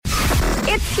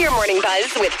It's your Morning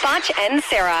Buzz with Foch and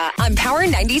Sarah on Power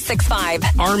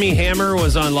 96.5. Army Hammer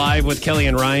was on Live with Kelly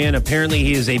and Ryan. Apparently,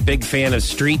 he is a big fan of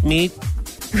street meat.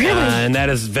 Really? And that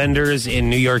is vendors in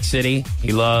New York City.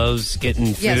 He loves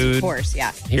getting food. Yes, of course,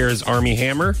 yeah. Here's Army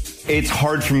Hammer. It's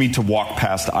hard for me to walk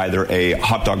past either a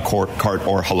hot dog cart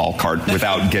or halal cart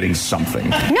without getting something.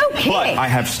 No kidding. But I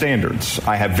have standards.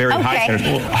 I have very high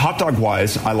standards. Hot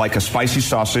dog-wise, I like a spicy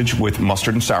sausage with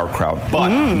mustard and sauerkraut, but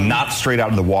not straight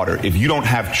out of the water. If you don't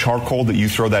have charcoal that you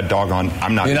throw that dog on,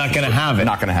 I'm not. You're not going to have it.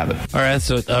 Not going to have it. All right, that's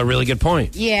a really good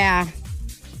point. Yeah,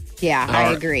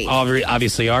 I agree.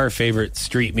 Obviously, our favorite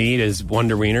street meat is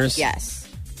Wonder Wieners. Yes.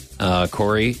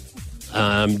 Corey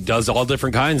does all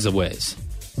different kinds of ways.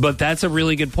 But that's a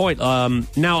really good point.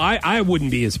 Now, I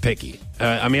wouldn't be as picky.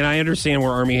 I mean, I understand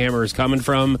where Army Hammer is coming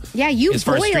from. Yeah, you as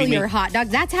far as boil street your meat. hot dogs.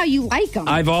 That's how you like them.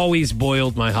 I've always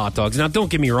boiled my hot dogs. Now,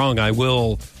 don't get me wrong. I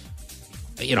will,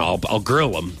 I'll grill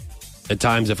them at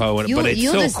times if I want. But it's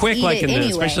you'll so just quick, eat like it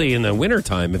anyway. especially in the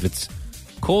wintertime, if it's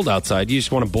cold outside, you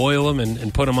just want to boil them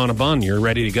and put them on a bun. You're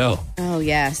ready to go. Oh,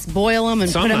 yes. Boil them and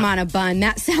So put I'm them not- on a bun.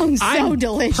 That sounds so I'm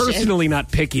delicious. personally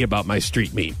not picky about my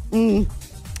street meat.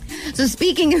 So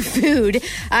speaking of food,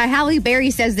 Halle Berry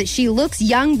says that she looks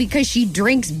young because she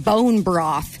drinks bone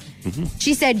broth.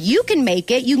 She said, you can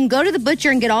make it. You can go to the butcher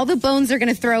and get all the bones they're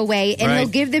going to throw away, and Right. he'll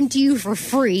give them to you for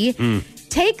free.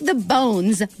 Take the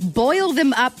bones, boil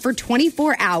them up for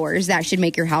 24 hours. That should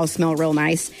make your house smell real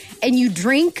nice. And you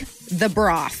drink the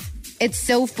broth. It's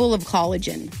so full of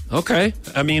collagen. Okay.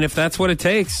 I mean, if that's what it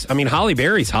takes. I mean, Halle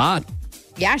Berry's hot.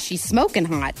 Yeah, she's smoking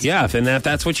hot. Yeah, and if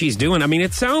that's what she's doing. I mean,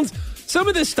 it sounds... Some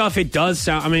of this stuff, it does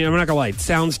sound... I mean, I'm not going to lie. It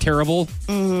sounds terrible,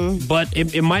 but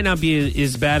it might not be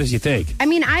as bad as you think. I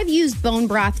mean, I've used bone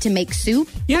broth to make soup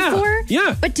Yeah, before.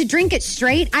 yeah. But to drink it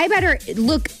straight, I better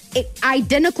look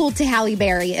identical to Halle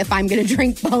Berry if I'm going to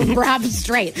drink bone broth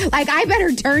straight. Like, I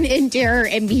better turn into her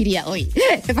immediately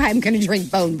if I'm going to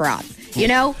drink bone broth. You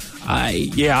know?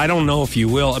 I don't know if you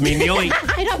will. I mean, the only...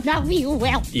 I don't know if you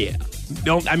will. Yeah.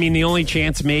 I mean, the only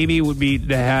chance maybe would be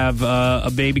to have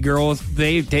a baby girl with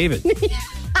David.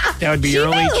 That would be your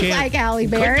only looks chance. like Halle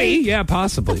Berry. Could be, yeah,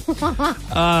 possibly.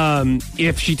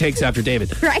 If she takes after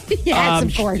David. Right? Yes,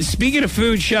 of course. Speaking of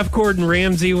food, Chef Gordon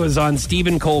Ramsay was on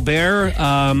Stephen Colbert.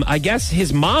 I guess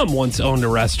his mom once owned a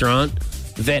restaurant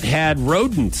that had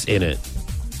rodents in it.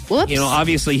 Whoops. You know,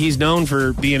 obviously he's known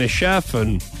for being a chef,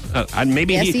 and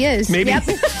maybe Yes, he is. Maybe, Yep.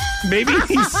 maybe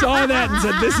he saw that and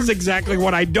said, "This is exactly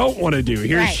what I don't want to do."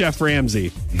 Here's Right. Chef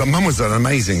Ramsay. But Mum was an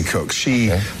amazing cook. She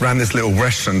ran this little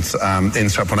restaurant in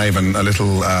Stratford-on-Avon, a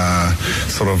little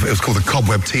it was called the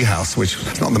Cobweb Tea House, which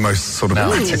is not the most sort of...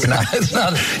 No, it's not.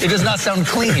 It does not sound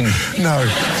clean. No.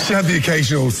 She had the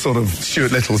occasional sort of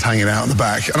Stuart Littles hanging out in the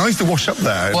back. And I used to wash up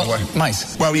there. Well,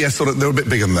 mice. Well, yeah, sort of. They were a bit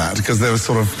bigger than that because they were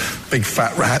sort of big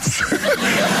fat rats.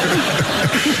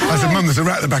 I said, Mum, there's a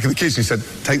rat at the back of the kitchen. She said,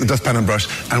 take the dustpan and brush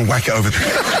and whack it over there.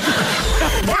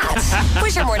 That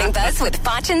was your Morning Buzz with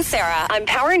Foch and Sarah on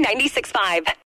Power 96.5.